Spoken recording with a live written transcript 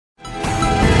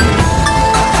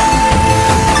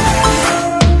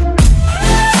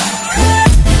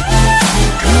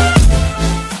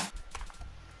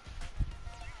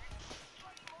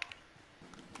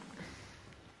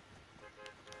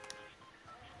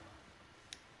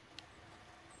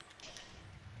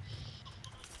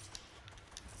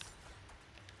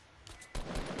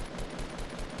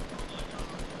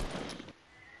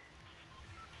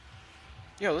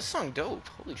Yo, this song dope.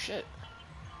 Holy shit.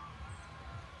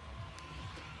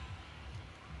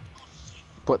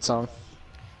 What song?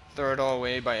 Throw It All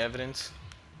Away by Evidence.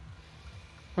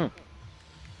 Hmm. Alright,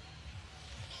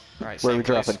 Where are same we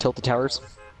dropping? place. Tilt the towers?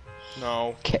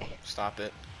 No. Okay. Stop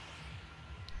it.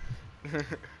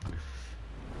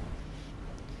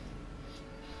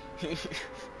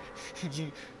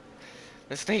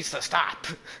 This needs to stop.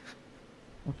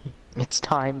 It's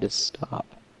time to stop.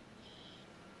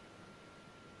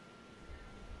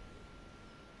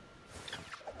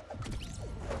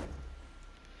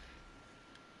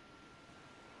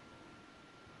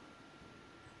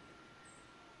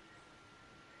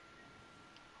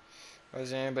 Oh,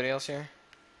 is there anybody else here?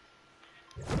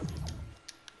 I'm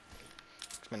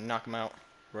gonna knock them out.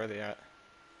 Where are they at?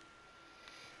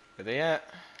 Where they at?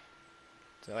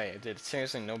 So, wait, did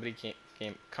seriously nobody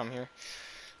came come here?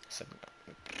 Except,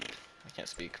 I can't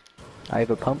speak. I have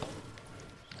a pump.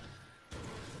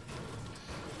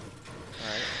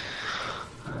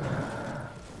 Alright.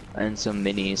 And some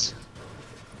minis.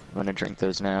 I'm gonna drink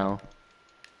those now.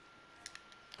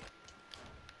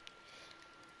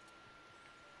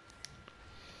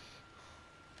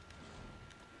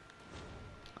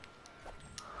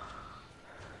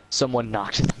 Someone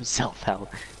knocked themselves out.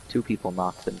 Two people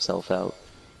knocked themselves out.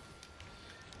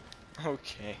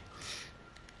 Okay.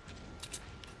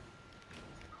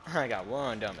 I got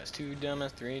 1 dumbass, 2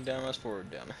 dumbass, 3 dumbass, 4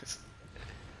 dumbass.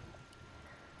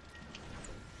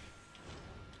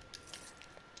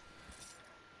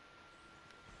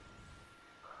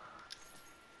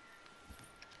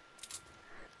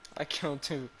 I killed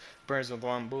 2 birds with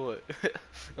 1 bullet.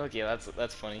 Okay,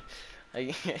 that's funny. I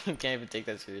can't even take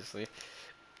that seriously.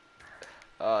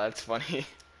 Oh, that's funny.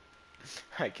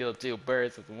 I killed 2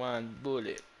 birds with 1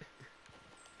 bullet.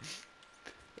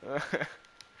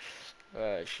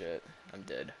 Oh shit, I'm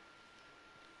dead.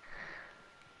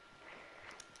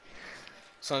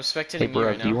 So I'm Hey spectating me bro,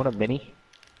 right do you now. want a mini?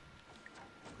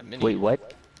 A mini. Wait,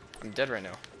 what? I'm dead right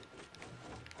now.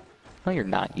 No, you're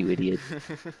not, you idiot.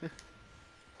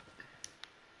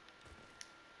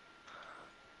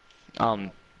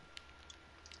 Um,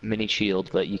 mini shield,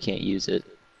 but you can't use it.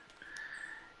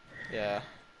 Yeah.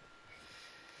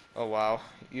 Oh wow.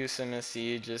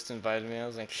 USMSC just invited me. I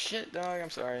was like, shit, dog. I'm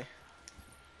sorry.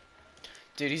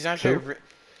 Dude, he's actually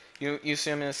Who?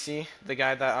 USMSC, the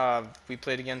guy that we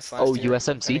played against Oh, last year. I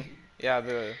USMC? mean, yeah,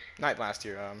 the not last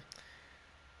year.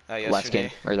 Last game,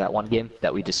 Yesterday. or that one game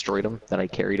that we destroyed them, that I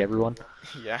carried everyone.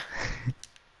 Yeah.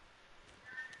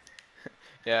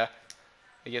 Yeah.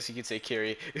 I guess you could say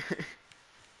carry.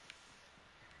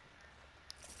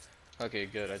 Okay,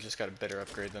 good. I just got a better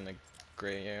upgrade than the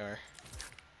gray AR.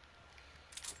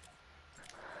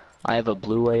 I have a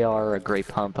blue AR, a gray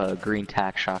pump, a green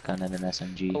tac shotgun, and an Oh,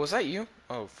 SMG. was that you?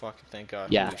 Oh, fuck. Thank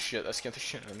God. Yeah, Holy shit. That scared the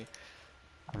shit out of me.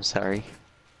 I'm sorry.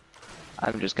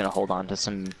 I'm just gonna hold on to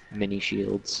some mini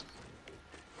shields.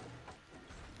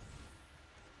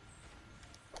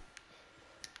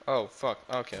 Oh, fuck.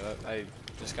 Okay, I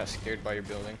just got scared by your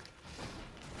building.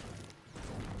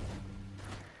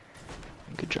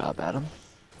 Good job, Adam.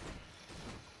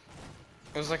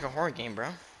 It was like a horror game, bro.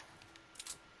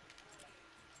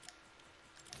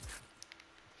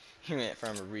 You went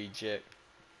from a reject.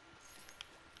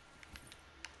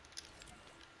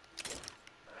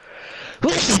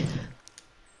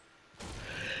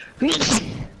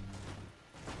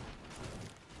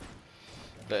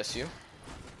 Bless you.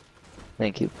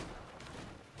 Thank you.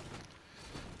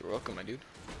 You're welcome, my dude.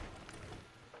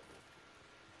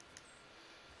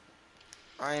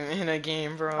 I'm in a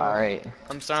game, bro. Alright,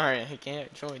 I'm sorry, I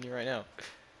can't join you right now.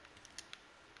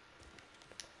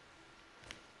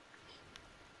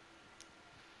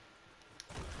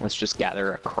 let's just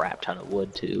gather a crap ton of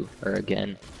wood too, or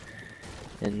again,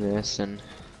 in this, and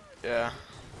Yeah.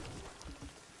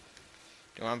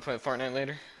 Do you want to play Fortnite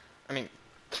later? I mean,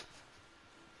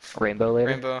 rainbow later?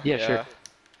 Rainbow, Yeah, sure. yeah.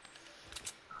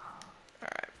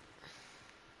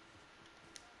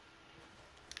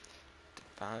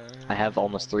 Alright. I have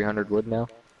almost 300 wood now.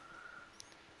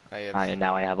 I have.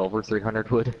 Now I have over 300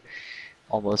 wood.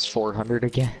 Almost 400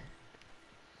 again.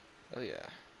 Oh, yeah.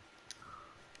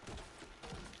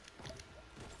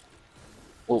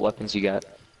 What weapons you got?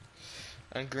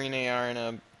 A green AR and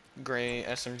a gray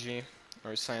SMG.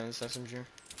 Or silenced SMG.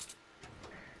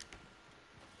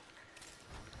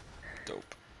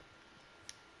 Dope.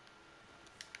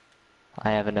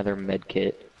 I have another med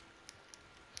kit.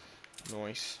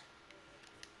 Nice.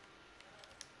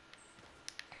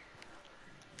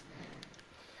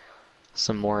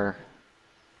 Some more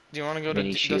Do you want to go to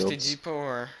mini Dusty shields. Depot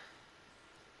or?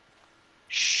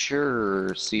 Shh.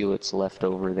 Sure, see what's left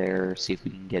over there, see if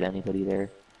we can get anybody there.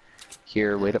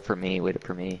 Here, wait up for me, wait up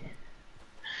for me.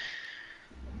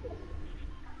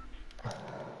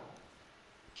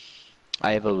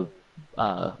 I have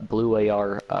a blue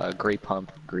AR, gray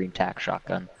pump, green tac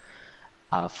shotgun,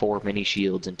 4 mini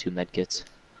shields, and 2 medkits.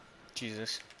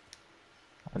 Jesus.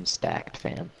 I'm stacked,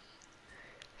 fam.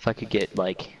 If I could get,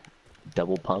 like,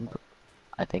 double pump,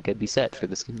 I think I'd be set for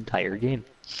this entire game.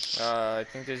 I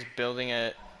think there's building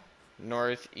at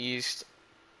northeast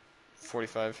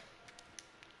 45.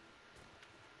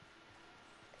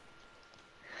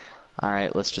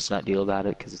 Alright, let's just not deal about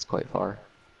it, because it's quite far.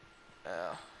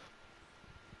 Uh,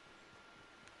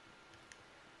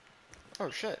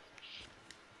 oh shit.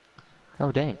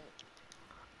 Oh, dang.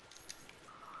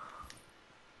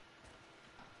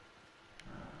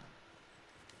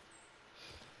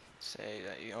 Say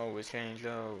that you always change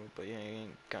low, but you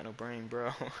ain't got no brain, bro.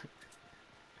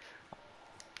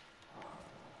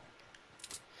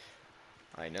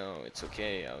 I know, it's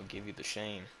okay, I'll give you the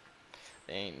shame.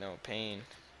 There ain't no pain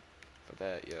for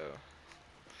that, yo.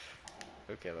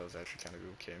 Okay, that was actually kind of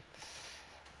okay.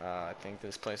 I think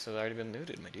this place has already been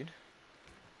looted, my dude.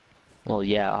 Well,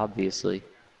 yeah, obviously.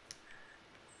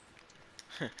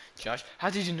 Josh, how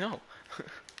did you know?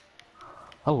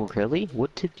 Oh, really?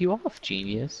 What tipped you off,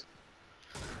 genius?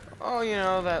 Oh, you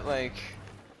know that, like,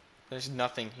 there's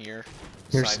nothing here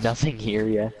There's besides... nothing here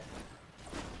yet.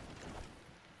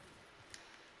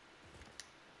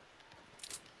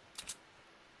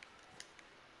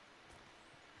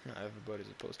 Not everybody's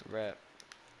supposed to rap.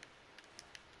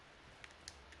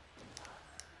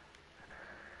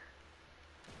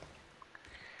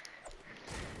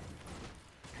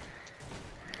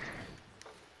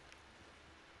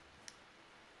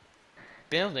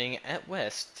 Building at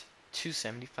West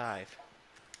 275.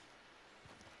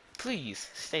 Please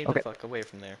stay the Okay. fuck away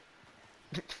from there.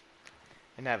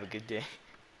 And have a good day.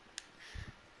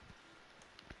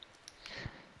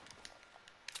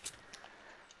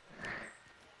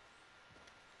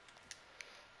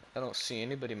 I don't see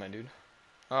anybody, my dude.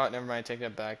 Oh, never mind. Take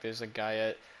that back. There's a guy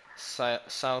at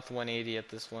South 180 at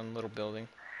this one little building.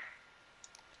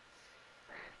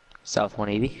 South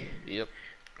 180? Yep.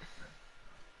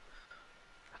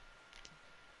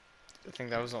 I think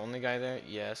that was the only guy there.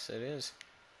 Yes, it is.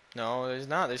 No, there's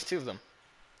not. There's 2 of them.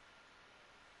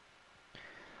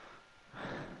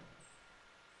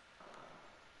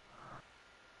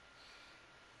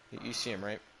 You see him,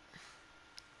 right?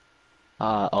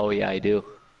 Oh yeah, I do.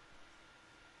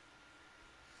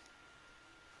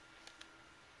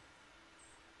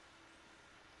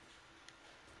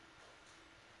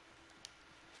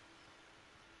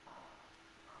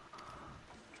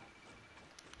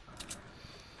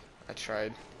 I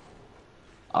tried.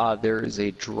 There is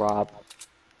a drop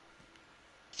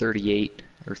 38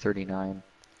 or 39.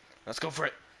 Let's go for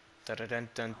it.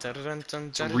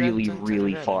 It's really,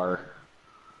 really far.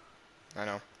 I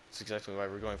know. That's exactly why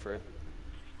we're going for it.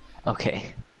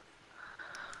 Okay.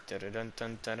 So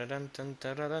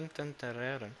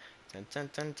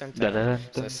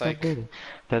psych.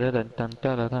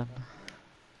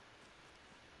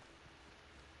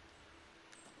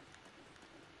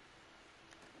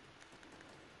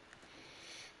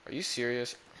 Are you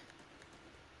serious?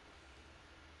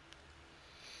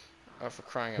 Oh, for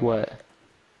crying out loud. What?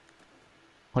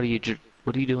 What are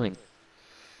you doing?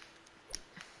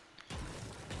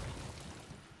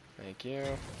 Thank you.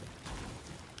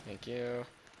 Thank you.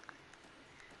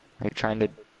 Are you trying to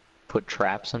put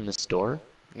traps on the store?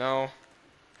 No.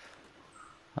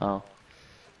 Oh.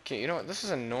 Okay, you know what? This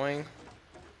is annoying.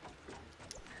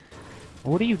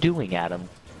 What are you doing, Adam?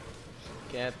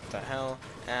 Get the hell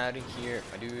out of here,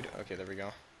 my dude. Okay, there we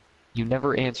go. You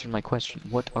never answered my question.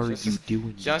 What are you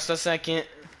doing? Just a second.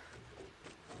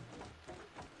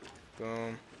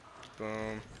 Boom.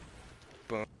 Boom.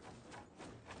 Boom.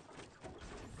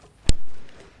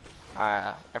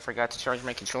 I forgot to charge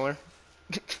my controller.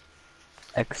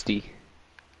 XD.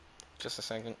 Just a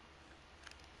second.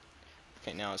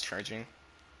 Okay, now it's charging.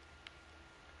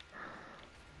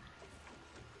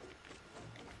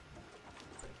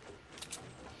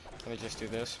 Let me just do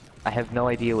this. I have no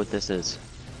idea what this is.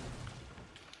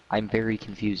 I'm very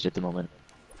confused at the moment.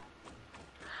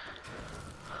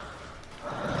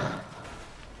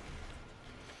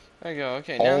 There you go.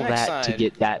 Okay, now All next that to side.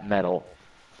 get that medal.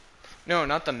 No,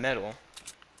 not the metal.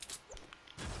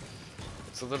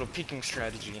 It's a little peeking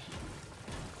strategy.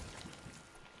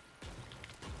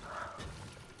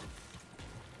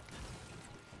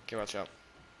 Okay, watch out.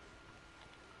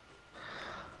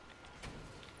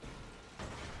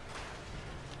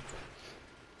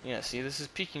 Yeah, see, this is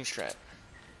peeking strat.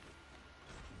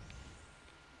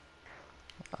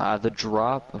 The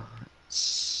drop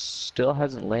still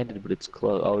hasn't landed, but it's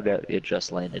close. Oh, no, it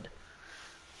just landed.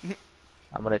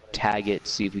 I'm gonna tag it,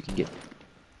 see if we can get.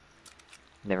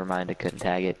 Never mind, I couldn't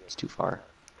tag it. It's too far.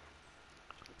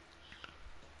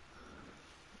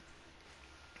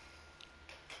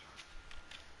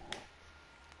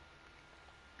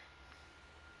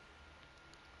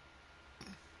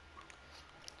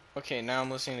 Okay, now I'm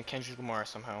listening to Kendrick Lamar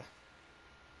somehow.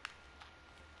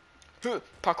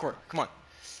 Parkour, come on.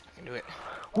 I can do it.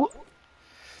 What?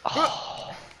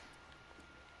 Oh,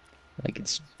 like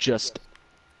it's just.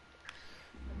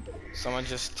 Someone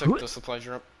just took the supply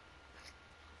drop.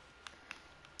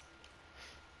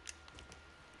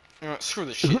 Screw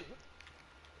this shit.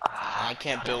 I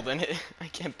can't build in it. I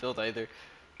can't build either.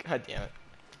 God damn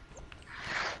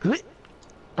it.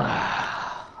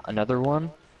 Another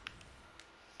one.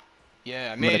 Yeah,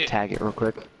 I I'm gonna made it. tag it real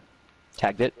quick.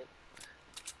 Tagged it.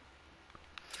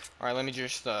 Alright, let me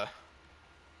just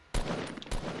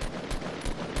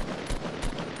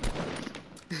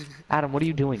Adam, what are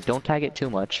you doing? Don't tag it too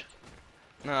much.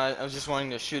 No, I was just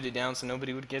wanting to shoot it down so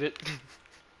nobody would get it.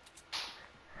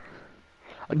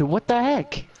 No, what the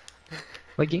heck?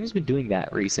 My game's been doing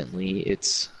that recently.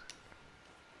 It's.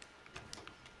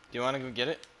 Do you want to go get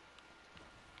it?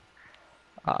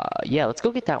 Yeah, let's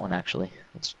go get that one actually.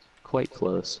 It's quite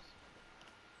close.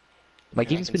 My Man, I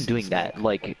game's can been see the doing smoke. that.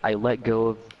 Like, I let go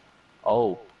of.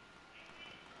 Oh,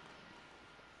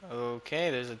 Okay,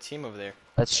 there's a team over there.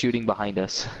 that's shooting behind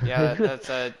us. Yeah, that's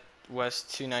at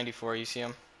West 294. You see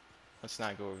them? Let's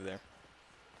not go over there.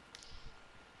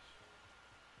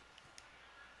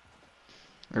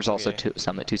 There's also Okay.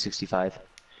 some at 265.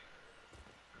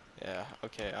 Yeah.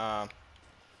 Okay. I'm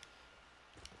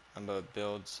gonna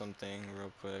build something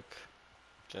real quick,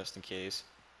 just in case.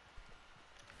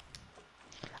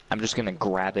 I'm just gonna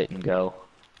grab it and go.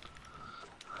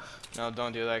 No,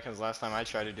 don't do that, because last time I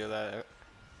tried to do that.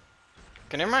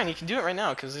 Okay, never mind. You can do it right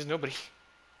now, because there's nobody.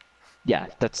 Yeah,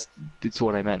 that's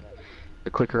what I meant. The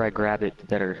quicker I grab it, the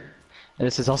better. And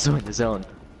this is also in the zone.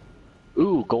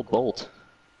 Ooh, gold bolt.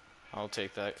 I'll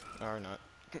take that, or not.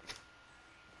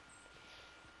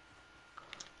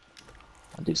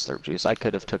 I'll do slurp juice. I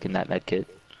could have taken that med kit.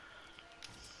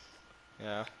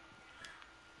 Yeah.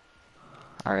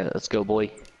 Alright, let's go,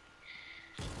 boy.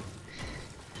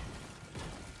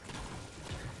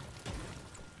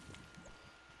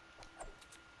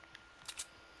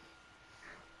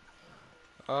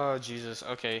 Oh Jesus.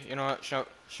 Okay. You know what? Should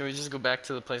we just go back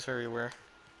to the place where we were?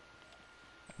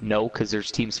 No, because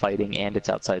there's teams fighting and it's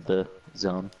outside the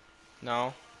zone.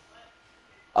 No.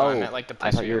 Oh, I Oh, meant like the I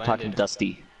place thought where you you were talking landed.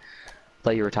 Dusty. I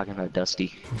thought you were talking about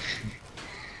Dusty.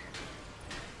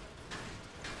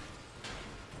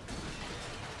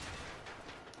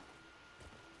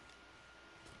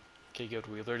 Okay, good.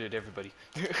 We alerted everybody.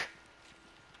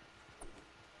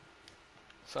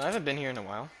 So I haven't been here in a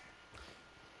while.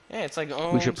 Yeah, it's like We should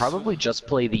almost. probably just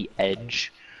play the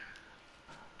edge.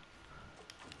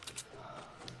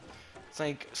 It's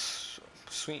like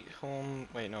Sweet Home.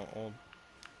 Wait, no, old.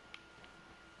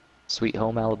 Sweet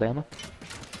Home, Alabama.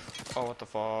 Oh, what the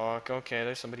fuck? Okay,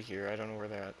 there's somebody here. I don't know where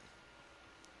they're at.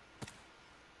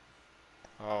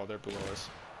 Oh, they're below us.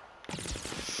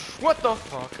 What the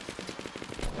fuck?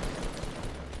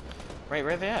 Right,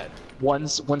 where are they at?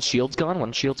 One's shield's gone.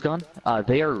 One shield's gone.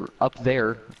 They are up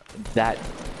there. That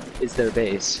is their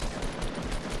base.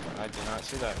 I did not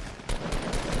see that.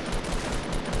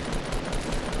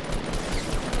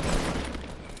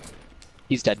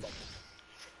 He's dead.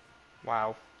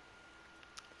 Wow.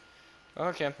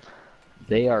 Okay.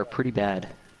 They are pretty bad.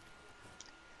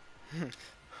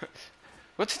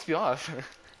 What tipped you off?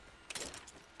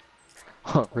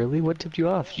 Huh, really? What tipped you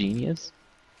off, genius?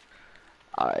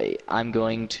 I'm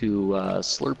going to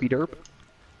slurpy derp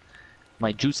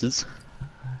my juices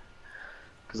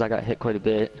because I got hit quite a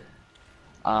bit.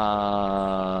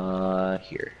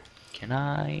 Here. Can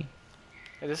I?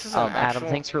 Hey, this is an Adam, actual.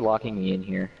 thanks for locking me in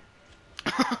here.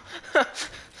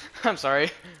 I'm sorry.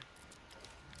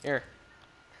 Here.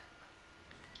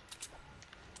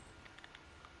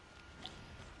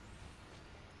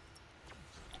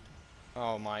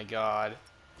 Oh my god.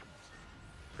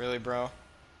 Really, bro?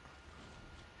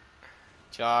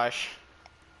 Josh.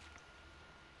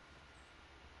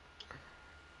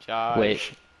 Wait,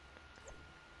 Josh.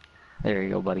 there you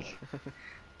go, buddy.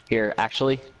 Here,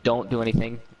 actually, don't do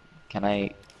anything. Can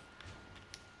I?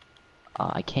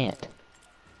 I can't.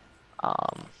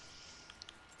 I'm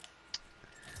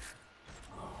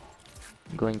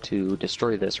going to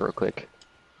destroy this real quick.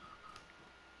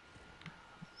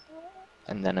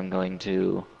 And then I'm going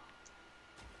to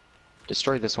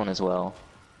destroy this one as well.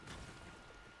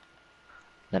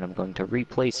 Then I'm going to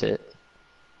replace it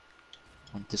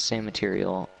with the same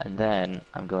material, and then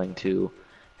I'm going to...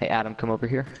 Hey, Adam, come over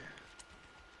here.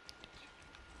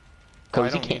 Oh, I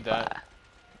Cozy don't need that.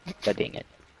 campfire. God dang it.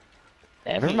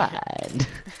 Never mind.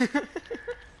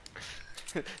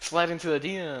 Slide into the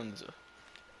DMs.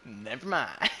 Never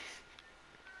mind.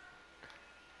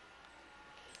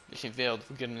 Mission failed.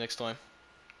 We'll get him next time.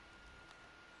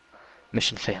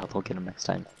 Mission failed. We'll get him next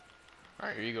time.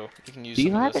 Alright, here you go. You can use Do you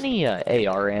some of have this. any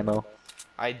AR ammo?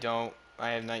 I don't. I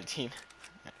have 19.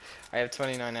 I have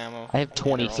 29 ammo. I have And they're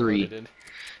all 23. loaded.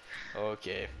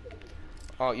 Okay.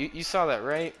 Oh, you saw that,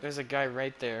 right? There's a guy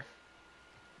right there.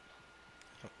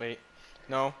 Oh, wait.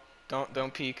 No.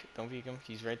 Don't peek. Don't peek him.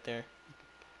 He's right there.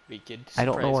 Wait, kid. I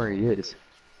don't know Surprise where him. he is.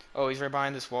 Oh, he's right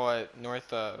behind this wall at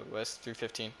north west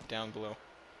 315, down below.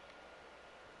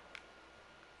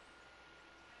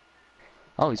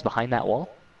 Oh, he's behind that wall?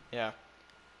 Yeah.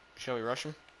 Shall we rush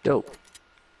him? Dope.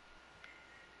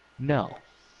 No.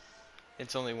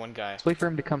 It's only one guy. Let's wait for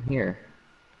him to come here.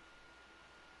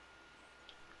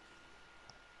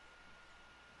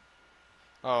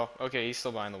 Oh, okay, he's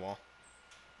still behind the wall.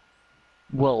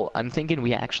 Well, I'm thinking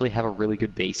we actually have a really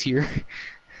good base here.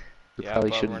 We Yeah, probably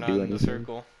but we're shouldn't not do in anything. the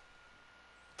circle.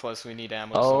 Plus, we need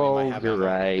ammo, so we might Oh, have you're ammo.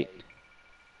 right.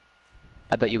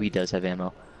 I bet you he does have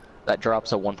ammo. That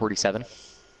drops at 147.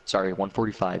 Sorry,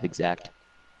 145 exact.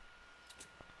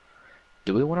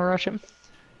 Do we want to rush him?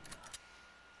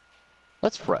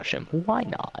 Let's rush him. Why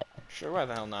not? Sure, why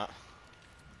the hell not?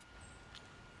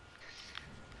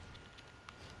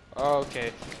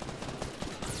 Okay.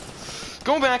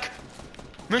 Going back!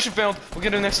 Mission failed. We'll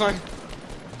get him next time.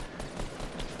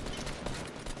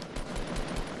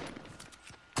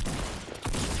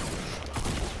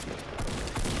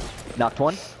 Knocked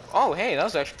one. Oh, hey, that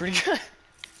was actually pretty good.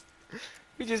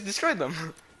 We just destroyed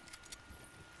them.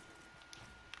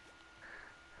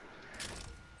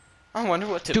 I wonder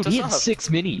what tipped Dude, he us had off. 6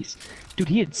 minis. Dude,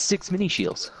 he had 6 mini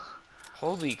shields.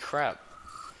 Holy crap.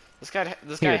 This guy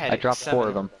Here, had I dropped 7. 4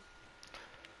 of them.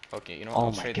 Okay, you know what? Oh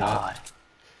I'll my trade god.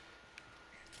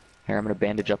 Here, I'm gonna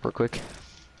bandage up real quick.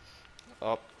 that.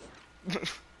 Oh.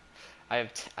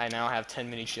 I now have 10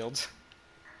 mini shields.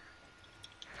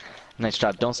 Nice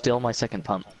job. Don't steal my second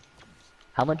pump.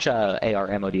 How much AR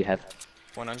ammo do you have?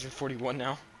 141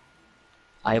 now.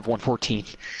 I have 114.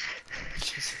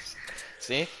 Jesus.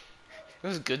 See? It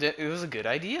was good. It was a good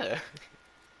idea.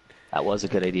 That was a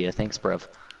good idea. Thanks, bruv.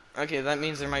 Okay, that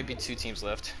means there might be 2 teams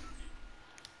left.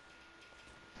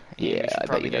 Yeah, we should I bet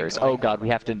probably you get there is. going. Oh god, we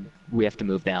have to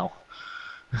move now.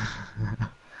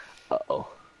 Uh-oh.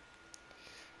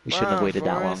 We shouldn't have waited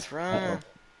that long. Forrest, run.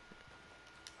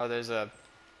 Oh, there's a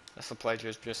supply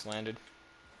just landed.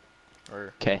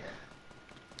 Or Okay.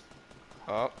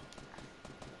 oh.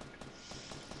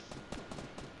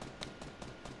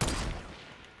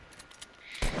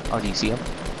 Oh, do you see him?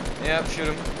 Yep, shoot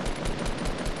him.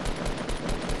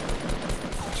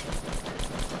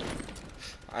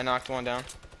 I knocked one down.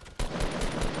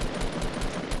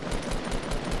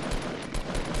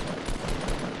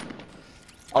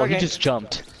 Oh, Okay. he just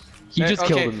jumped. He just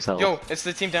Okay. killed himself. Yo, it's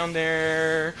the team down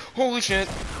there. Holy shit.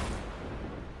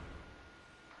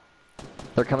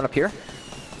 They're coming up here.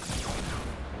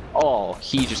 Oh,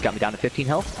 he just got me down to 15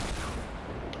 health.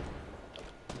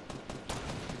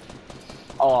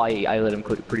 Oh, I let him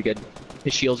quit pretty good.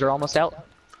 His shields are almost out.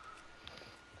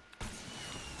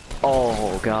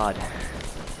 Oh, God.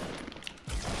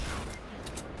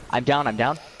 I'm down, I'm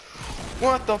down.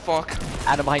 What the fuck?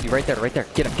 Adam behind you, right there, right there.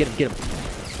 Get him, get him, get him.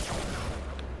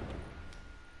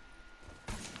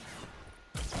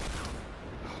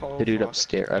 Oh, The dude fuck.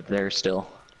 upstairs, up there still.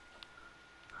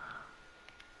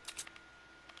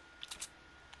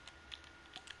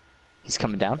 He's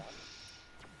coming down.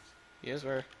 He is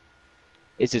where?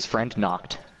 Is his friend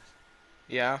knocked?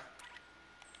 Yeah,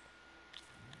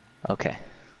 Okay.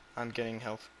 I'm getting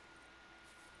health.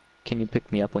 Can you pick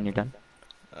me up when you're done?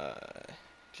 Uh,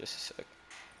 just a sec.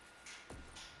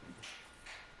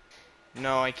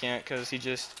 No, I can't, cause he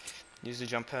just used a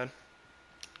jump pad.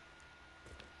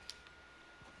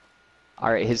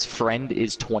 Alright, his friend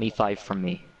is 25 from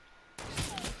me.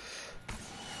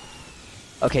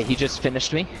 Okay, he just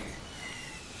finished me.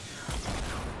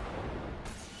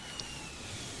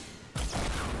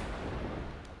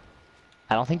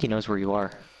 I don't think he knows where you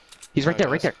are. He's right No, he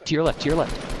there, right does. there. To your left, to your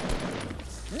left.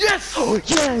 Yes! Oh,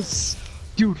 yes!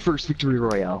 Dude, first victory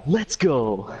royale. Let's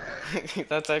go.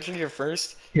 That's actually your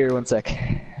first? Here, one sec.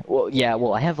 Well, yeah,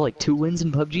 well, I have like 2 wins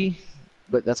in PUBG,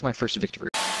 but that's my first victory.